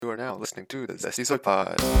are now listening to the Zesty Soy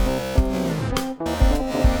Pod.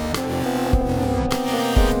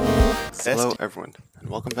 Hello, everyone, and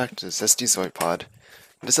welcome back to the Zesty Soy Pod.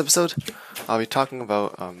 In this episode, I'll be talking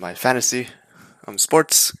about my fantasy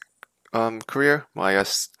sports career. Well, I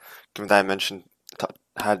guess given that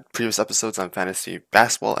I had previous episodes on fantasy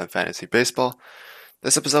basketball and fantasy baseball,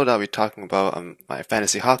 this episode I'll be talking about my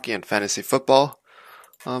fantasy hockey and fantasy football,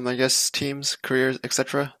 I guess teams, careers,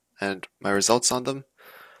 etc., and my results on them.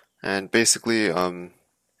 And basically,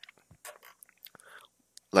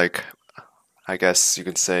 like, I guess you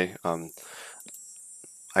could say, I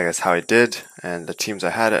guess how I did and the teams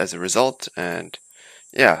I had as a result, and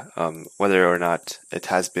yeah, whether or not it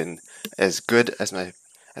has been as good as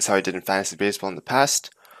how I did in fantasy baseball in the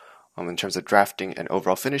past, in terms of drafting and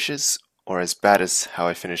overall finishes, or as bad as how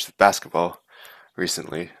I finished with basketball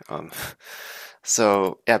recently.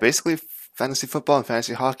 So yeah, basically fantasy football and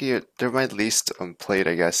fantasy hockey, they're my least played,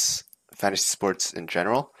 I guess, fantasy sports in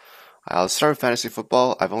general. I'll start with fantasy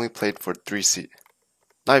football. I've only played for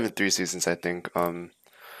not even 3 seasons, I think.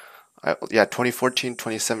 2014,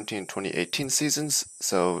 2017, 2018 seasons.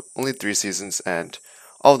 So only 3 seasons, and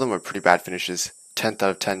all of them were pretty bad finishes. 10th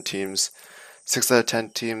out of 10 teams, 6th out of 10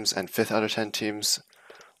 teams, and 5th out of 10 teams.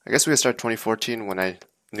 I guess we could start 2014 when I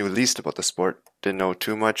knew least about the sport. Didn't know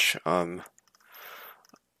too much.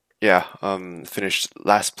 Finished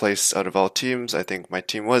last place out of all teams. I think my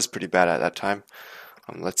team was pretty bad at that time.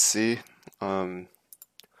 Let's see.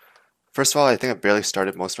 First of all, I think I barely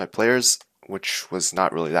started most of my players, which was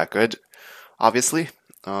not really that good, obviously.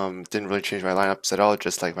 Didn't really change my lineups at all,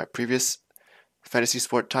 just like my previous fantasy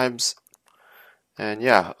sport times. And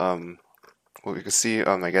yeah, what we could see,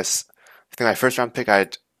 I think my first round pick, I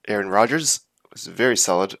had Aaron Rodgers. Was a very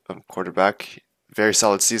solid quarterback. Very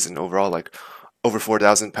solid season overall, like over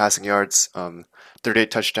 4,000 passing yards, 38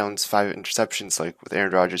 touchdowns, 5 interceptions. Like with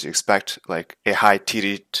Aaron Rodgers, you expect like a high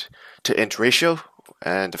TD to int ratio,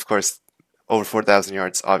 and of course, over 4,000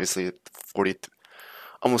 yards. Obviously,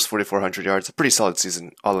 almost 4,400 yards. A pretty solid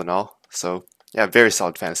season all in all. So yeah, very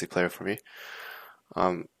solid fantasy player for me.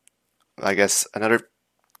 I guess another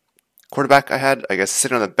quarterback I had, I guess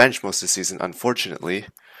sitting on the bench most of the season, unfortunately,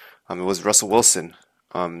 it was Russell Wilson.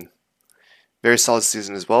 Very solid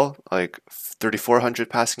season as well, like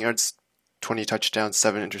 3,400 passing yards, 20 touchdowns,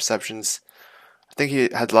 7 interceptions. I think he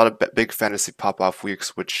had a lot of big fantasy pop-off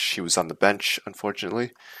weeks, which he was on the bench,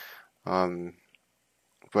 unfortunately.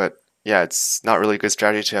 But yeah, it's not really a good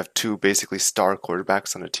strategy to have two basically star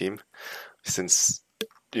quarterbacks on a team, since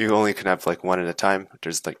you only can have like one at a time.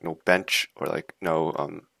 There's like no bench or like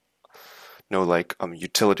no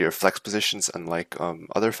utility or flex positions, unlike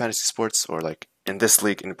other fantasy sports or like in this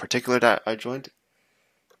league in particular that I joined.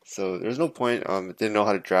 So there's no point. Didn't know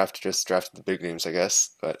how to draft, just drafted the big names, I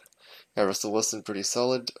guess. But yeah, Russell Wilson pretty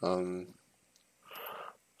solid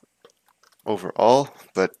overall,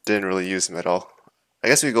 but didn't really use him at all. I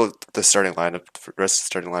guess we go with the starting lineup. The rest of the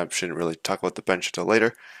starting lineup shouldn't really talk about the bench until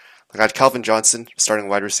later. Like I had Calvin Johnson, starting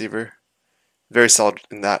wide receiver, very solid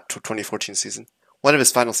in that 2014 season. One of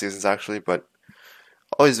his final seasons actually, but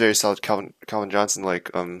always very solid. Calvin Johnson, like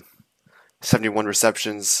 71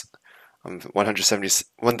 receptions,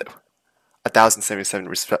 1,077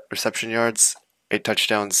 reception yards, 8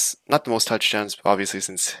 touchdowns. Not the most touchdowns, obviously,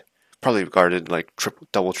 since probably guarded like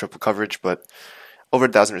double, triple coverage, but over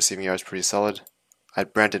 1,000 receiving yards, pretty solid. I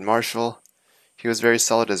had Brandon Marshall. He was very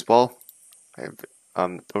solid as well.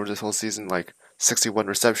 Over this whole season, like 61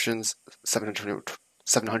 receptions,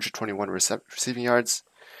 721 receiving yards,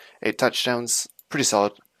 8 touchdowns, pretty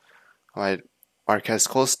solid. I had Marquez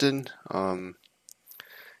Colston,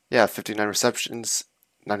 59 receptions,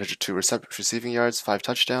 902 receiving yards, 5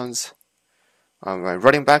 touchdowns. My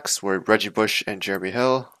running backs were Reggie Bush and Jeremy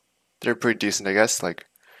Hill. They're pretty decent, I guess. I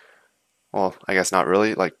guess not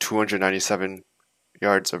really. Like 297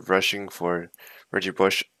 yards of rushing for Reggie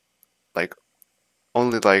Bush. Like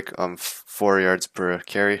only 4 yards per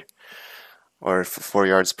carry, or 4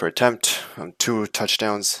 yards per attempt. 2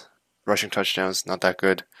 touchdowns, rushing touchdowns, not that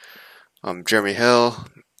good. Jeremy Hill,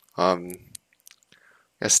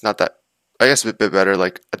 guess not that. I guess a bit better,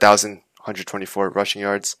 like 1,124 rushing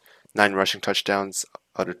yards, 9 rushing touchdowns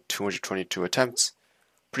out of 222 attempts.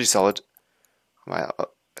 Pretty solid. My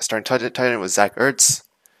starting tight end was Zach Ertz.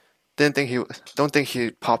 Don't think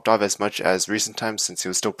he popped off as much as recent times since he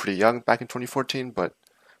was still pretty young back in 2014, but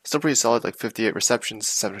still pretty solid. Like 58 receptions,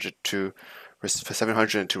 702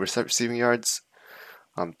 receiving yards,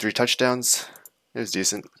 3 touchdowns. It was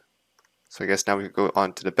decent. So I guess now we could go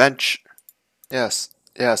on to the bench. Yes.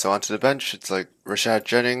 Yeah, so onto the bench, it's like Rashad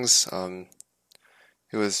Jennings.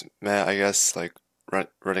 He was I guess, like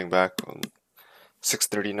running back.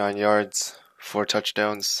 639 yards, 4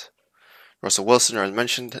 touchdowns. Russell Wilson, I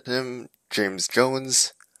mentioned him. James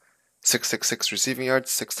Jones, 666 receiving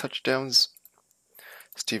yards, 6 touchdowns.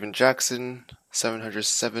 Steven Jackson,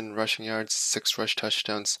 707 rushing yards, 6 rush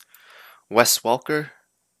touchdowns. Wes Welker,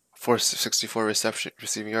 464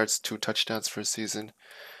 receiving yards, 2 touchdowns for a season.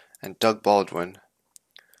 And Doug Baldwin,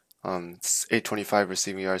 825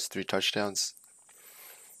 receiving yards, 3 touchdowns.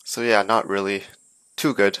 So yeah, not really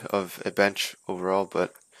too good of a bench overall,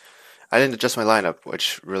 but I didn't adjust my lineup,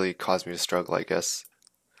 which really caused me to struggle, I guess.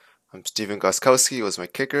 Steven Gostkowski was my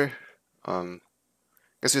kicker. I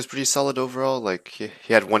guess he was pretty solid overall. Like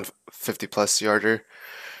he had one 50-plus yarder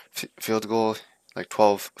field goal, like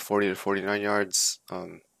 12, 40 to 49 yards,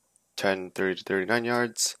 10, 30 to 39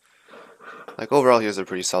 yards. Like overall, he was a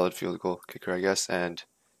pretty solid field goal kicker, I guess. And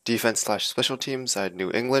defense/special teams, I had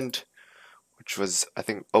New England, which was, I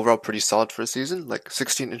think, overall pretty solid for a season. Like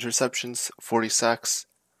 16 interceptions, 40 sacks,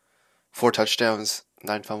 4 touchdowns,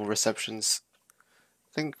 9 fumble receptions.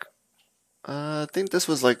 I think this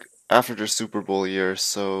was like after their Super Bowl year,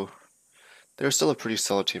 so they're still a pretty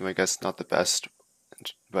solid team, I guess. Not the best,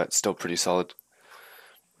 but still pretty solid.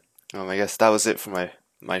 I guess that was it for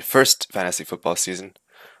my first fantasy football season,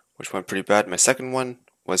 which went pretty bad. My second one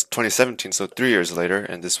was 2017, so 3 years later,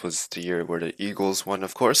 and this was the year where the Eagles won,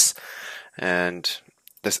 of course. And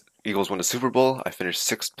the Eagles won the Super Bowl. I finished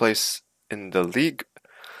 6th place in the league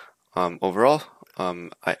overall.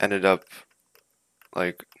 I ended up,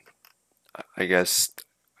 like, I guess,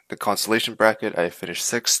 the consolation bracket, I finished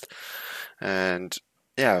 6th. And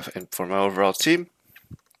yeah, and for my overall team,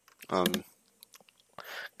 because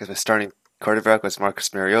my starting quarterback was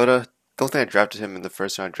Marcus Mariota. Don't think I drafted him in the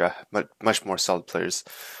first round draft, but much more solid players.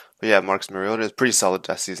 But yeah, Marcus Mariota is pretty solid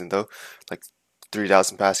that season though. Like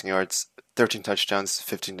 3,000 passing yards, 13 touchdowns,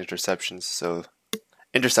 15 interceptions. So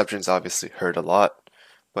interceptions obviously hurt a lot,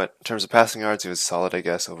 but in terms of passing yards, he was solid, I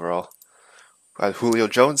guess, overall. I had Julio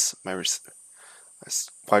Jones, my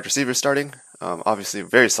wide receiver starting. Obviously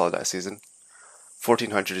very solid that season.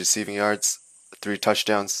 1,400 receiving yards, 3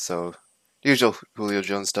 touchdowns. So usual Julio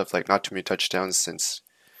Jones stuff, like not too many touchdowns since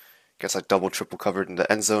gets like double, triple covered in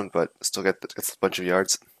the end zone, but still gets a bunch of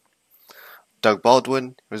yards. Doug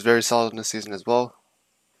Baldwin was very solid in the season as well.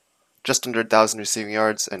 Just under 1,000 receiving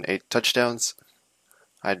yards and 8 touchdowns.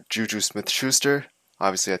 I had Juju Smith-Schuster.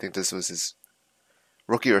 Obviously, I think this was his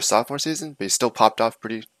rookie or sophomore season, but he still popped off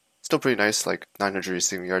pretty nice, like 900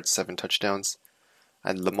 receiving yards, 7 touchdowns. I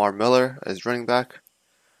had Lamar Miller as running back.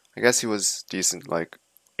 I guess he was decent, like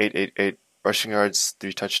 888 rushing yards,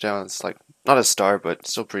 3 touchdowns. Like not a star, but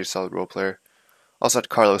still pretty solid role player. Also had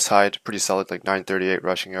Carlos Hyde, pretty solid, like 938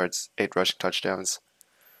 rushing yards, 8 rushing touchdowns.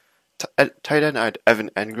 Tight end, I had Evan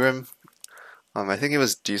Engram. I think he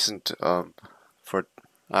was decent for,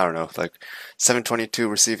 I don't know, like 722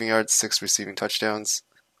 receiving yards, 6 receiving touchdowns.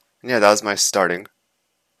 And yeah, that was my starting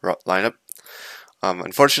lineup.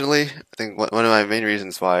 Unfortunately, I think one of my main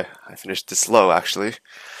reasons why I finished this low, actually,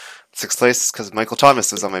 6th place, is because Michael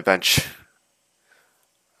Thomas was on my bench.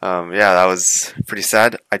 Yeah, that was pretty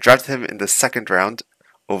sad. I drafted him in the 2nd round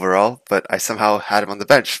overall, but I somehow had him on the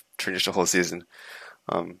bench to finish the whole season,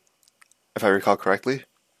 if I recall correctly.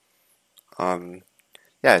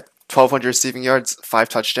 Yeah, 1,200 receiving yards, 5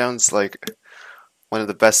 touchdowns, like one of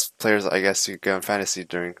the best players I guess you could get in fantasy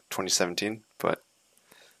during 2017, but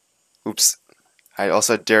oops. I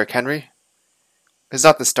also had Derrick Henry. He's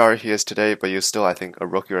not the star he is today, but he was still, I think, a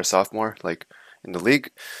rookie or a sophomore, like in the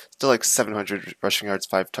league. Still like 700 rushing yards,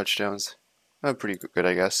 5 touchdowns. Pretty good,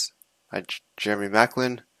 I guess. I had Jeremy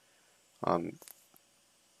Maclin.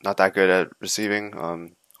 Not that good at receiving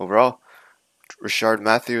overall. Rashard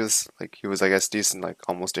Matthews, like he was, I guess, decent, like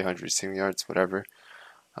almost 800 receiving yards, whatever.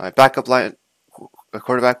 Backup line, the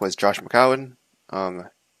quarterback was Josh McCown.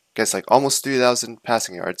 Guess like almost 3,000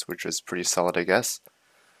 passing yards, which was pretty solid, I guess.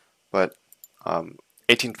 But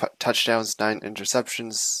 18 touchdowns, 9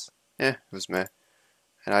 interceptions. It was meh.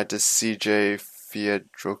 And I had this CJ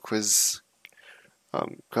Fiedroquiz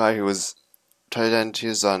guy who was tight end. He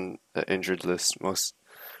was on the injured list for most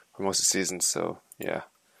of the season, so yeah.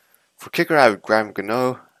 For kicker, I had Graham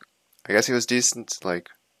Gano. I guess he was decent. Like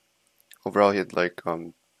overall, he had like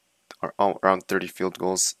around 30 field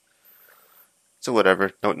goals. So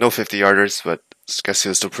whatever. No 50 yarders, but I guess he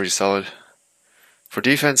was still pretty solid. For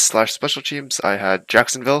defense/special teams, I had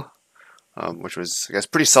Jacksonville, which was, I guess,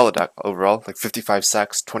 pretty solid overall. Like 55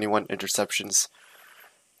 sacks, 21 interceptions,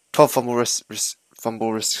 12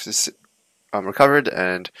 recovered,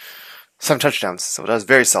 and 7 touchdowns. So that was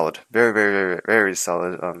very solid. Very, very, very, very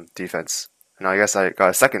solid defense. And I guess I got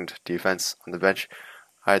a second defense on the bench.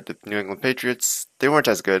 I had the New England Patriots. They weren't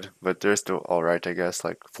as good, but they're still alright, I guess.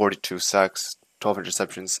 Like 42 sacks, 12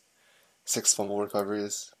 interceptions, 6 fumble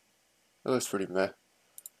recoveries. It was pretty meh.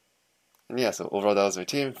 And yeah, so overall that was my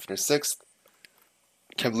team. Finished 6th.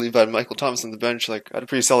 Can't believe I had Michael Thomas on the bench. Like, I had a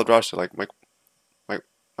pretty solid roster. Like,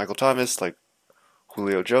 Michael Thomas, like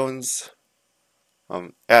Julio Jones. I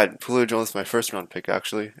had Julio Jones my first round pick,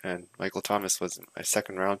 actually, and Michael Thomas was my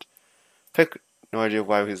second round pick. No idea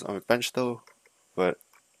why he was on the bench, though, but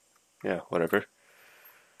yeah, whatever.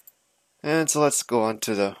 And so let's go on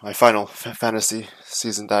to my final fantasy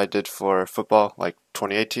season that I did for football, like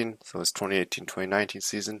 2018. So it's 2018-2019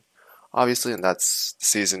 season, obviously, and that's the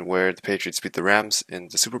season where the Patriots beat the Rams in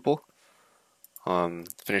the Super Bowl.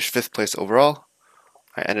 Finished 5th place overall.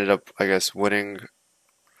 I ended up, I guess, winning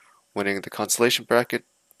the consolation bracket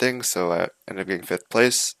thing, so I ended up getting 5th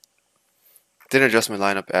place. Didn't adjust my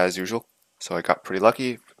lineup as usual, so I got pretty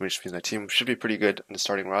lucky, which means my team should be pretty good in the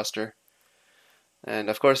starting roster. And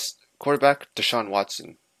of course, quarterback Deshaun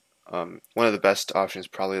Watson, one of the best options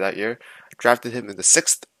probably that year. I drafted him in the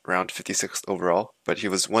 6th round, 56th overall, but he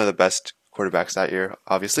was one of the best quarterbacks that year,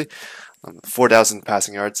 obviously. 4,000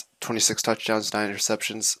 passing yards, 26 touchdowns, 9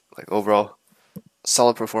 interceptions. Like overall,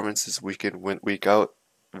 solid performances week in, week out.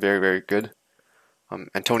 Very, very good.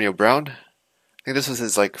 Antonio Brown, I think this was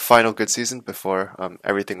his like final good season before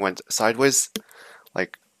everything went sideways.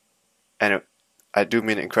 Like, and I do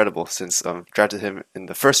mean incredible since drafted him in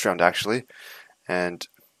the 1st round actually, and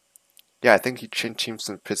yeah, I think he changed teams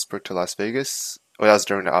from Pittsburgh to Las Vegas. Oh, that was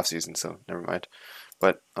during the offseason, so never mind.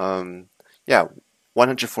 But yeah,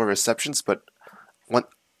 104 receptions, but one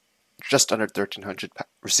just under 1,300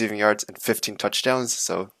 receiving yards and 15 touchdowns.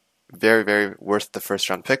 So very, very worth the 1st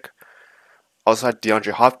round pick. Also had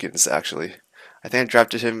DeAndre Hopkins actually. I think I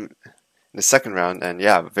drafted him in the 2nd round, and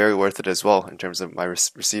yeah, very worth it as well in terms of my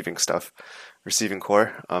receiving stuff, receiving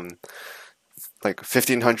core. Like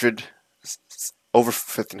 1,500, over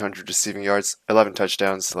 1,500 receiving yards, 11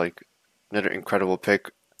 touchdowns. Like another incredible pick.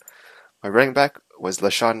 My running back was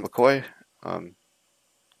LaShawn McCoy.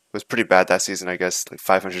 Was pretty bad that season, I guess, like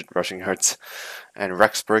 500 rushing yards. And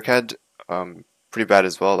Rex Burkhead, pretty bad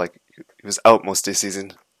as well. Like he was out most of the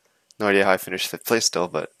season. No idea how I finished 5th place still,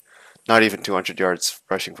 but not even 200 yards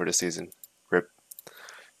rushing for the season. Rip.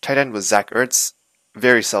 Tight end was Zach Ertz.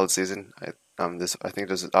 Very solid season. I think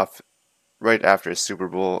this was off right after his Super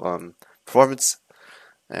Bowl performance.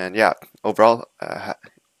 And yeah, overall,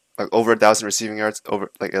 like over 1,000 receiving yards,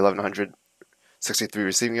 over like 1,163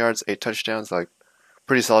 receiving yards, 8 touchdowns. Like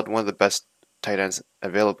pretty solid. One of the best tight ends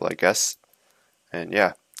available, I guess. And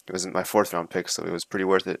yeah, it was my 4th round pick, so it was pretty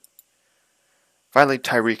worth it. Finally,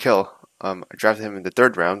 Tyreek Hill. I drafted him in the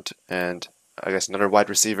 3rd round, and I guess another wide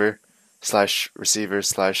receiver slash I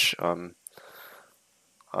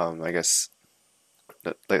guess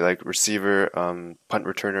like receiver, punt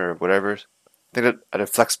returner or whatever. I think at a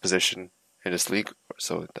flex position in this league,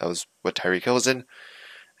 so that was what Tyreek Hill was in.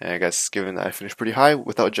 And I guess given that I finished pretty high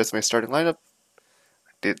without just my starting lineup,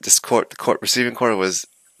 the receiving core was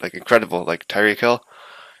like incredible. Like Tyreek Hill,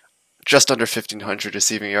 just under 1,500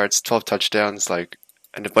 receiving yards, 12 touchdowns, like,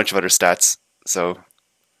 and a bunch of other stats. So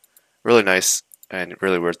really nice and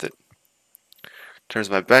really worth it. In terms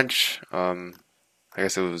of my bench, I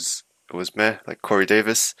guess it was meh. Like Corey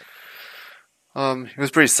Davis, he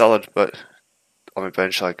was pretty solid, but on my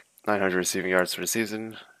bench, like 900 receiving yards for the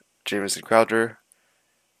season. Jamison Crowder,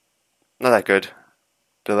 not that good.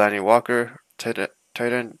 Delaney Walker, tight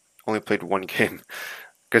end, only played 1 game.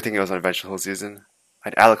 Good thing he was on the bench the whole season. I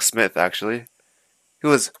had Alex Smith, actually. He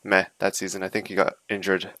was meh that season. I think he got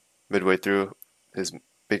injured midway through his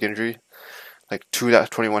big injury. Like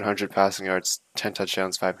 2,100 passing yards, 10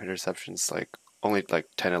 touchdowns, 5 interceptions. Like only like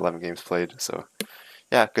 10, 11 games played. So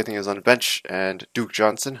yeah, good thing he was on the bench. And Duke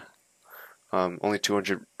Johnson, only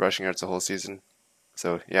 200 rushing yards the whole season.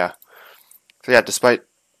 So yeah. So yeah, despite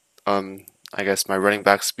I guess my running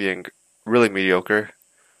backs being really mediocre,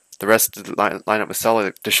 the rest of the lineup was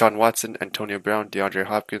solid. Deshaun Watson, Antonio Brown, DeAndre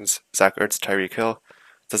Hopkins, Zach Ertz, Tyreek Hill.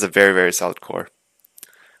 That's a very, very solid core.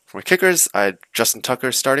 For my kickers, I had Justin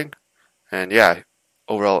Tucker starting. And yeah,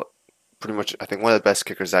 overall, pretty much, I think one of the best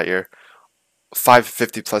kickers that year.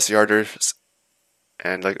 550 plus yarders.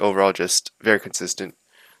 And like overall, just very consistent.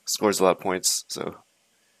 Scores a lot of points. So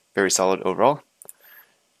very solid overall.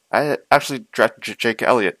 I actually drafted Jake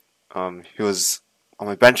Elliott. He was on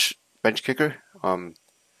my bench kicker.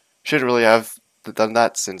 Shouldn't really have done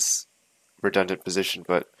that since redundant position,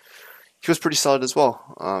 but he was pretty solid as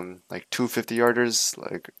well. Like 250 yarders,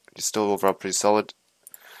 like he's still overall pretty solid.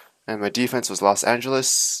 And my defense was Los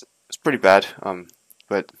Angeles. It's pretty bad,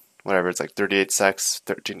 but whatever. It's like 38 sacks,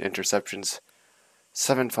 13 interceptions,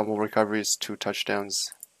 7 fumble recoveries, 2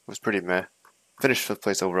 touchdowns. It was pretty meh. Finished 5th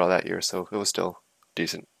place overall that year, so it was still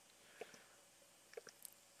decent.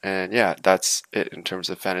 And yeah, that's it in terms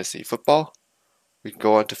of fantasy football. We can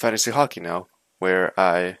go on to fantasy hockey now, where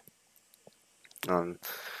I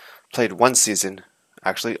played one season,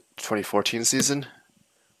 actually 2014 season.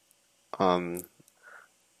 One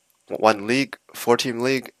league, 4-team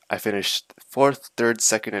league. I finished 4th, 3rd,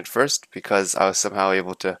 2nd, and 1st because I was somehow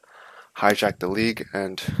able to hijack the league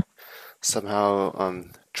and somehow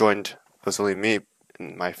joined. It was only me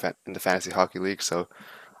in in the fantasy hockey league, so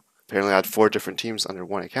apparently I had 4 different teams under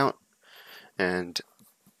one account, and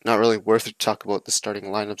not really worth it to talk about the starting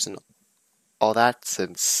lineups and all that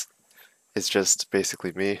since it's just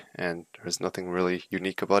basically me and there's nothing really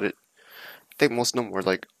unique about it. I think most of them were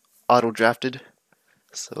like auto drafted,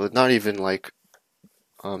 so not even like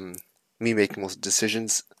me making most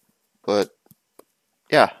decisions, but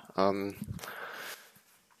yeah. Yeah,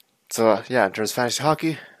 in terms of fantasy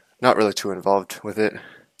hockey, not really too involved with it.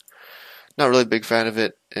 Not really a big fan of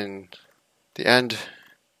it in the end.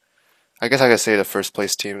 I guess I gotta say the first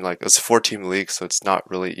place team, like it's a 4-team league, so it's not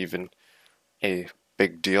really even a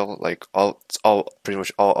big deal. Like it's all pretty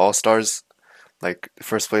much all stars. Like the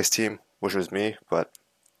first place team, which was me, but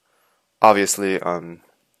obviously all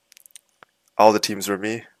the teams were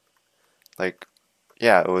me. Like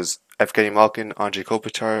yeah, it was Evgeny Malkin, Andrei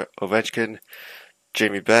Kopitar, Ovechkin,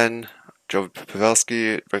 Jamie Benn, Joe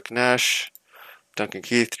Pavelski, Rick Nash, Duncan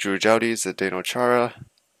Keith, Drew Doughty, Zdeno Chara,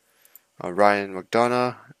 Ryan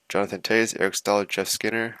McDonough, Jonathan Toews, Eric Stahl, Jeff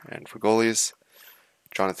Skinner, and for goalies,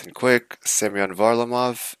 Jonathan Quick, Semyon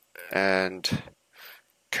Varlamov, and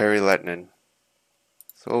Kerry Lettinen.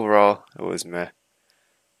 So overall, it was meh.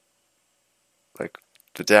 Like,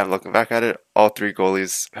 but damn, looking back at it, all 3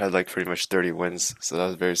 goalies had like pretty much 30 wins, so that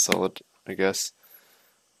was very solid, I guess.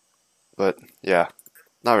 But yeah,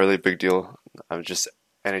 not really a big deal. I'm just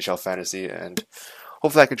NHL fantasy, and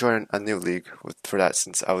hopefully I can join a new league for that,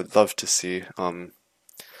 since I would love to see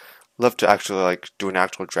love to actually like do an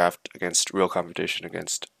actual draft against real competition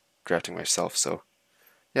against drafting myself. So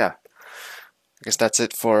yeah, I guess that's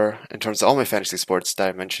it for in terms of all my fantasy sports that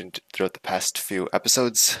I mentioned throughout the past few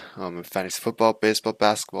episodes. Fantasy football, baseball,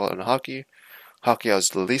 basketball, and hockey. Hockey I was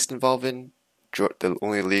the least involved in. The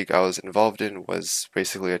only league I was involved in was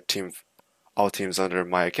basically a team, all teams under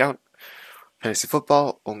my account. Fantasy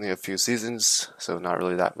football, only a few seasons, so not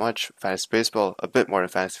really that much. Fantasy baseball, a bit more than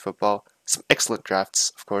fantasy football. Some excellent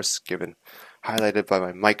drafts, of course, highlighted by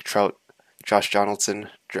my Mike Trout, Josh Donaldson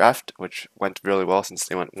draft, which went really well since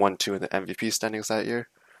they went 1-2 in the MVP standings that year.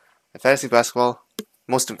 And fantasy basketball,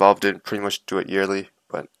 most involved in, pretty much do it yearly,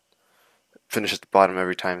 but finish at the bottom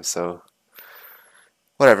every time, so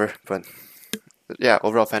whatever. But yeah,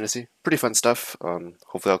 overall fantasy, pretty fun stuff.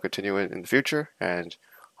 Hopefully I'll continue it in the future, and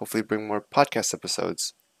hopefully bring more podcast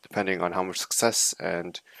episodes, depending on how much success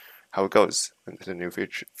and how it goes in the new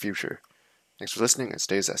future. Thanks for listening, and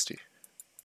stay zesty.